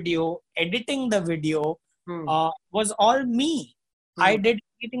 shooting the video, editing the video was all me. I did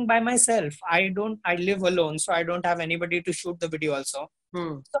everything by myself. I live alone, so I don't have anybody to shoot the video also.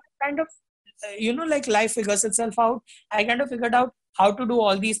 So I kind of, like life figures itself out. I kind of figured out how to do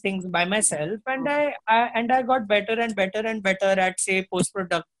all these things by myself, and I got better and better and better at, say, post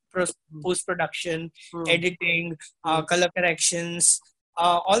production, editing, color corrections,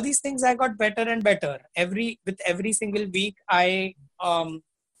 all these things. I got better and better with every single week. I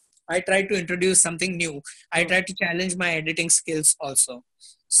try to introduce something new. I try to challenge my editing skills also.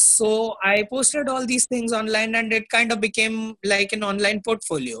 So I posted all these things online, and it kind of became like an online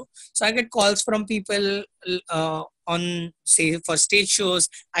portfolio. So I get calls from people on, say, for stage shows.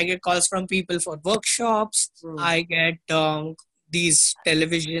 I get calls from people for workshops. I get these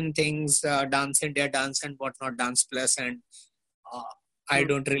television things, Dance India, Dance and Whatnot, Dance Plus, and I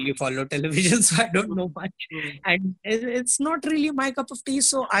don't really follow television, so I don't know much. And it's not really my cup of tea,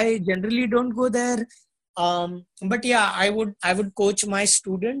 so I generally don't go there. But yeah, I would coach my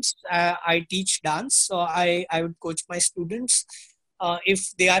students. I teach dance, so I would coach my students.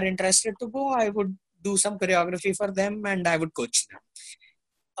 If they are interested to go, I would do some choreography for them, and I would coach them.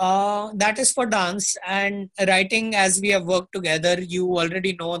 That is for dance. And writing, as we have worked together, you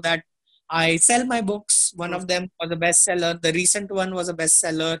already know that I sell my books. One of them was a bestseller. The recent one was a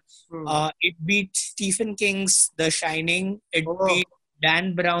bestseller. It beat Stephen King's The Shining. It beat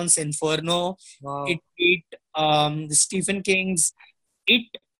Dan Brown's Inferno. It beat Stephen King's It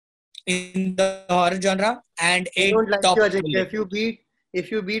in the horror genre. And I don't like you, Ajay. If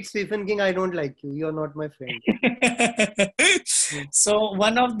you beat Stephen King, I don't like you. You're not my friend. So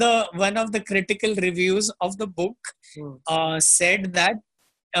one of the critical reviews of the book said that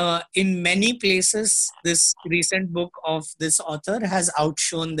in many places, this recent book of this author has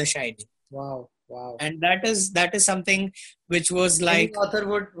outshone The Shining. Wow. And that is something which was like... Any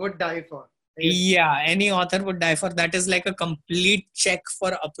author would die for. Yeah, any author would die for. That is like a complete check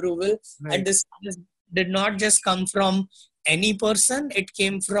for approval. Right. And this did not just come from any person. It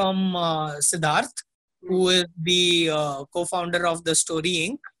came from Siddharth, who is the co-founder of the Story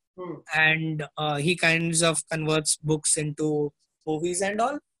Inc. And he kinds of converts books into movies and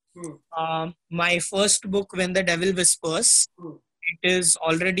all. My first book, When the Devil Whispers, it is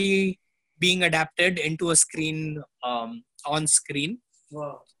already being adapted into a screen, on screen.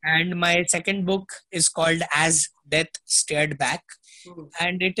 Wow. And my second book is called As Death Stared Back.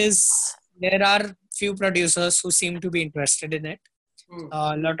 And there are few producers who seem to be interested in it.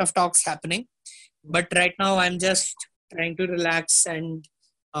 A lot of talks happening. But right now I'm just trying to relax and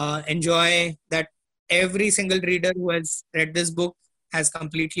enjoy that every single reader who has read this book has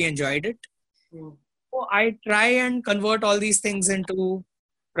completely enjoyed it. So I try and convert all these things into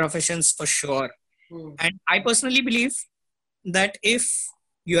professions for sure. And I personally believe that if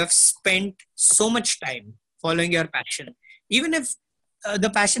you have spent so much time following your passion, even if the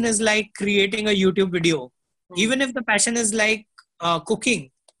passion is like creating a YouTube video, even if the passion is like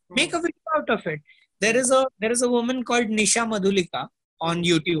cooking, make a video out of it. There is a woman called Nisha Madhulika on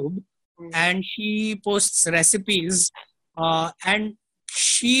YouTube, and she posts recipes, and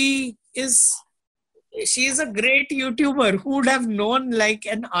she is a great YouTuber. Who would have known, like,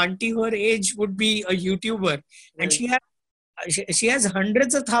 an auntie her age would be a YouTuber? And she has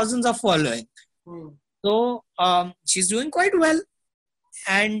hundreds of thousands of following. So she's doing quite well.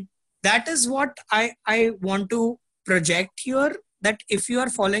 And that is what I want to project here, that if you are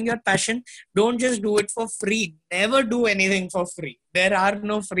following your passion, don't just do it for free. Never do anything for free. There are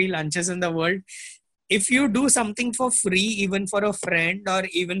no free lunches in the world. If you do something for free, even for a friend, or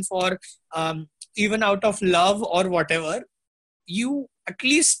even for even out of love or whatever, you at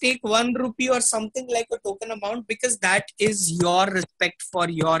least take 1 rupee or something like a token amount, because that is your respect for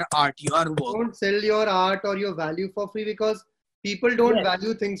your art, your work. Don't sell your art or your value for free, because people don't Yes,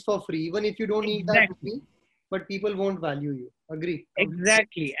 value things for free. Even if you don't need that exactly. money, but people won't value you. Agree. Completely.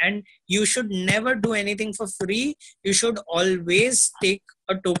 Exactly. And you should never do anything for free. You should always take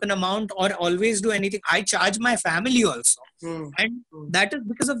a token amount, or always do anything. I charge my family also. Hmm. And Hmm. that is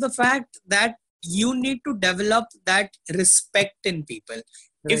because of the fact that you need to develop that respect in people.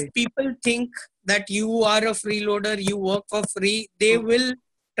 If Right. people think that you are a freeloader, you work for free, they Hmm. will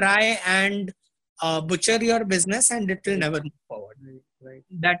try and butcher your business, and it will Right. never move forward. Right. Right.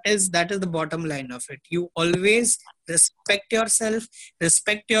 That is the bottom line of it. You always respect yourself,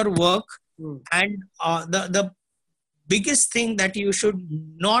 respect your work, Hmm. and the biggest thing that you should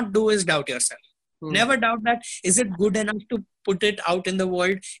not do is doubt yourself. Hmm. Never doubt that. Is it good enough to put it out in the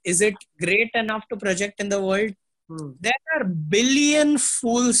world? Is it great enough to project in the world? Hmm. There are billion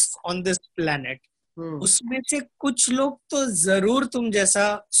fools on this planet. Hmm. उसमें से कुछ लोग तो जरूर तुम जैसा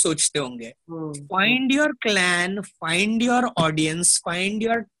सोचते होंगे. Hmm. Find your clan, find your audience, find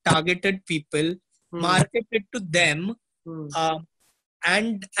your targeted people, Hmm. market it to them, Hmm. uh,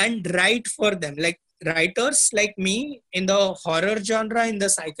 and write for them. Like writers like me in the horror genre, in the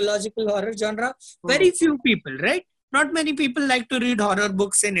psychological horror genre, Hmm. very few people, right? Not many people like to read horror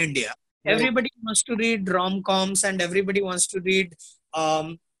books in India. Right. Everybody wants to read rom-coms, and everybody wants to read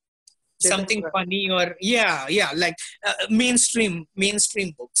um, Chetan something Bhagat. funny, or like mainstream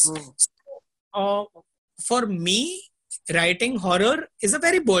books. Hmm. uh, for me, writing horror is a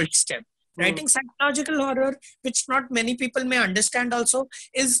very bold step. Hmm. Writing psychological horror, which not many people may understand also,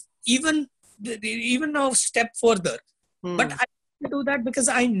 is even a step further. But Hmm. I do that because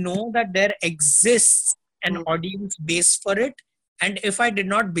I know that there exists an Hmm. audience base for it. And if I did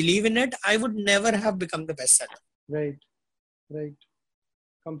not believe in it, I would never have become the bestseller. Right. Right.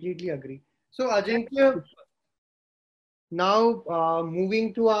 Completely agree. So Ajinkya, now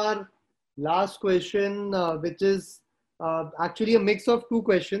moving to our last question, which is actually a mix of two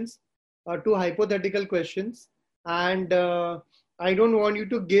questions, two hypothetical questions. And I don't want you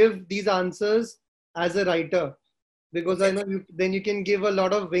to give these answers as a writer, because I Okay. know then you can give a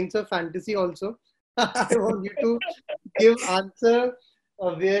lot of wings of fantasy also. I want you to give answer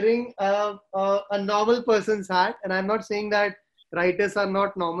wearing a normal person's hat. And I'm not saying that writers are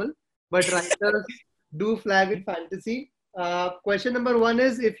not normal, but writers do fly with fantasy. Question number one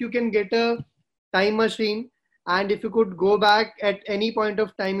is, if you can get a time machine, and if you could go back at any point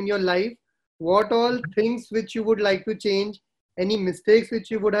of time in your life, what all things which you would like to change, any mistakes which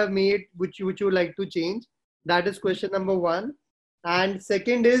you would have made, which you would like to change? That is question number one. And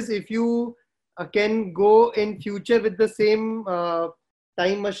second is, if you can go in future with the same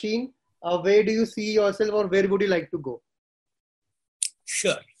time machine, where do you see yourself, or where would you like to go?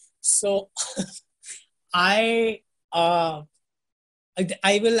 Sure. So I uh,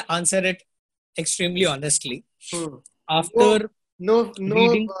 I will answer it extremely honestly. Hmm. No, After no,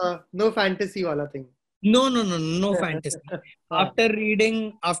 reading, no fantasy wala thing. no fantasy. Ah,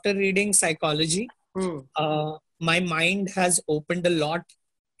 After reading psychology, hmm, my mind has opened a lot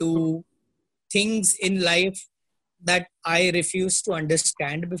hmm, to things in life that I refused to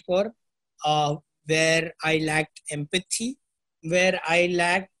understand before, uh, where I lacked empathy, where I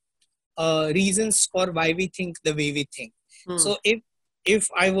lacked reasons for why we think the way we think. hmm, So if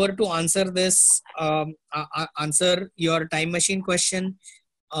I were to answer this, answer your time machine question,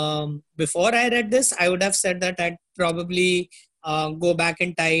 before I read this, I would have said that I'd probably go back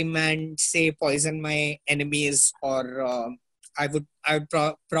in time and say poison my enemies, or I would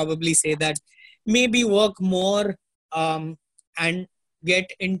probably say that maybe work more, and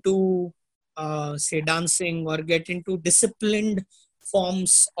get into say dancing, or get into disciplined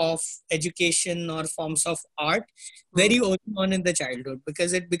forms of education or forms of art hmm, very early on in the childhood,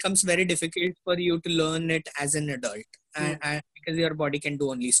 because it becomes very difficult for you to learn it as an adult, hmm, and because your body can do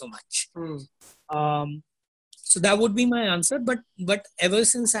only so much. hmm, um, so that would be my answer. But ever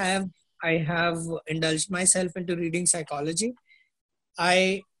since I have indulged myself into reading psychology,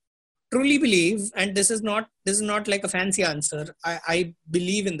 I truly believe, and this is not like a fancy answer, I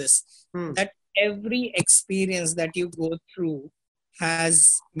believe in this, hmm, that every experience that you go through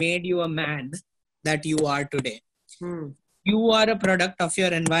has made you a man that you are today. hmm, You are a product of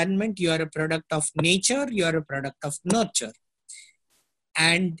your environment, you are a product of nature, you are a product of nurture.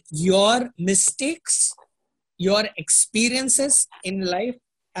 and your mistakes, your experiences in life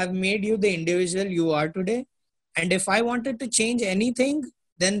have made you the individual you are today. And if I wanted to change anything,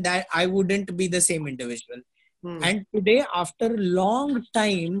 then that I wouldn't be the same individual. Hmm. And today, after a long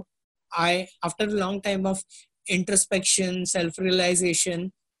time of introspection,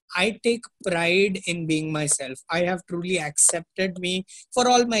 self-realization, I take pride in being myself. I have truly accepted me for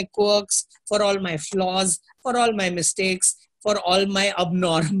all my quirks, for all my flaws, for all my mistakes, for all my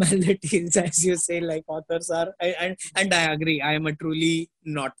abnormalities, as you say, like authors are. And I agree, I am a truly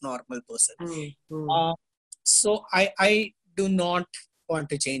not normal person. Hmm. Hmm. Uh, so I do not want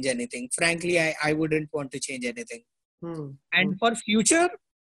to change anything. Frankly, I wouldn't want to change anything. Hmm. Hmm. And for future,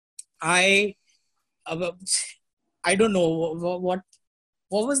 I uh, I don't know what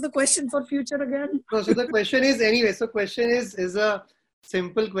was the question for future again. No, so the question is anyway. So question is a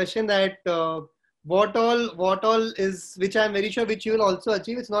simple question that what all is, which I'm very sure which you will also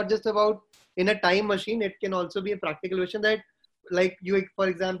achieve. It's not just about in a time machine. It can also be a practical question that, like you, for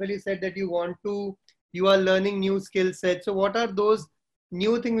example, you said that you are learning new skill sets. So what are those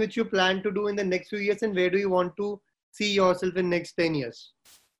new things which you plan to do in the next few years, and where do you want to see yourself in next 10 years?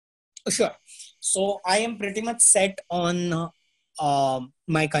 Sure. So I am pretty much set on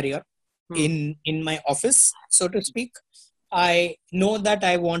my career Hmm. in my office, so to speak. I know that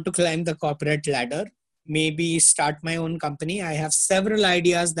I want to climb the corporate ladder, maybe start my own company. I have several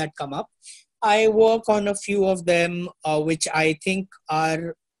ideas that come up. I work on a few of them, which I think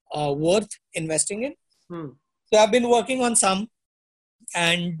are worth investing in. Hmm. So I've been working on some,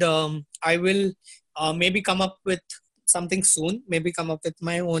 and I will maybe come up with something soon, maybe come up with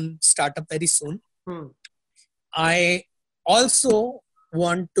my own startup very soon. Hmm. I also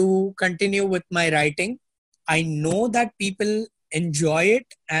want to continue with my writing. I know that people enjoy it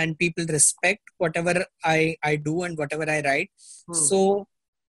and people respect whatever I do and whatever I write. Hmm. So,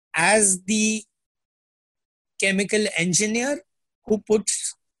 as the chemical engineer who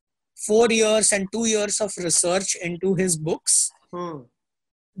puts 4 years and 2 years of research into his books, Hmm.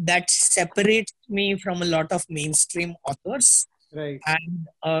 that separates me from a lot of mainstream authors. Right.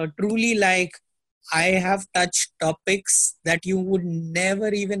 And truly, like, I have touched topics that you would never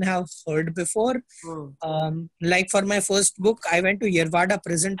even have heard before. Hmm. Like for my first book, I went to Yerwada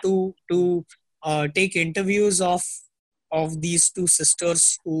prison to take interviews of these two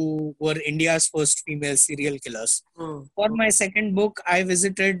sisters who were India's first female serial killers. Hmm. For my second book, I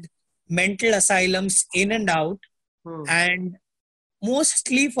visited mental asylums in and out, Hmm. and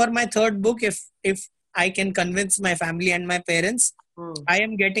mostly for my third book, if I can convince my family and my parents, Hmm. I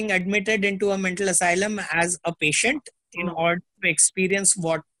am getting admitted into a mental asylum as a patient in Hmm. order to experience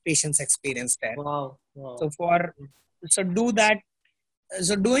what patients experience there. Wow. So Wow. for so do that.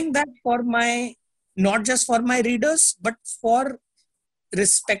 So doing that for my, not just for my readers, but for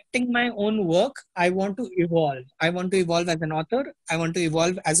respecting my own work, I want to evolve. I want to evolve as an author. I want to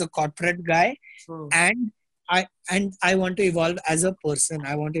evolve as a corporate guy, Hmm. and I want to evolve as a person.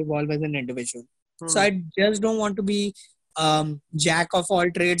 I want to evolve as an individual. So Hmm. I just don't want to be jack of all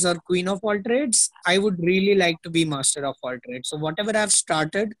trades or queen of all trades. I would really like to be master of all trades. So whatever I've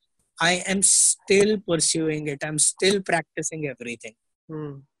started, I am still pursuing it. I'm still practicing everything.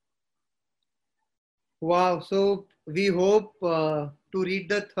 Hmm. Wow. So we hope to read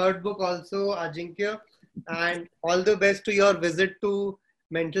the third book also, Ajinkya, and all the best to your visit to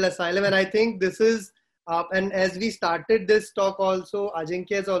mental asylum. And I think this is, and as we started this talk also,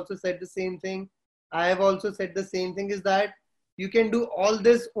 Ajinkya has also said the same thing. I have also said the same thing, is that you can do all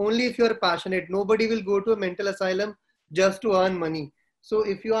this only if you're passionate. Nobody will go to a mental asylum just to earn money. So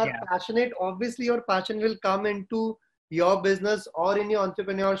if you are Yeah. passionate, obviously your passion will come into your business or in your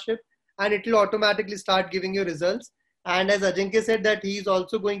entrepreneurship, and it will automatically start giving you results. And as Ajinkya said, that he is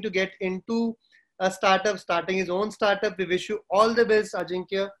also going to get into a startup, starting his own startup. We wish you all the best,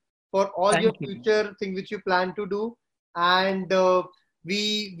 Ajinkya, for all your Thank you. future thing which you plan to do. And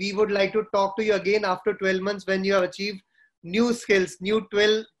we would like to talk to you again after 12 months when you have achieved new skills, new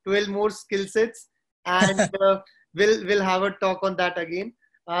 12 more skill sets, and we'll have a talk on that again.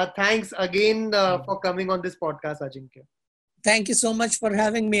 Thanks again for coming on this podcast, Ajinkya. Thank you so much for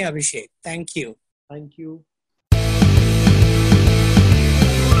having me, Abhishek. Thank you. Thank you.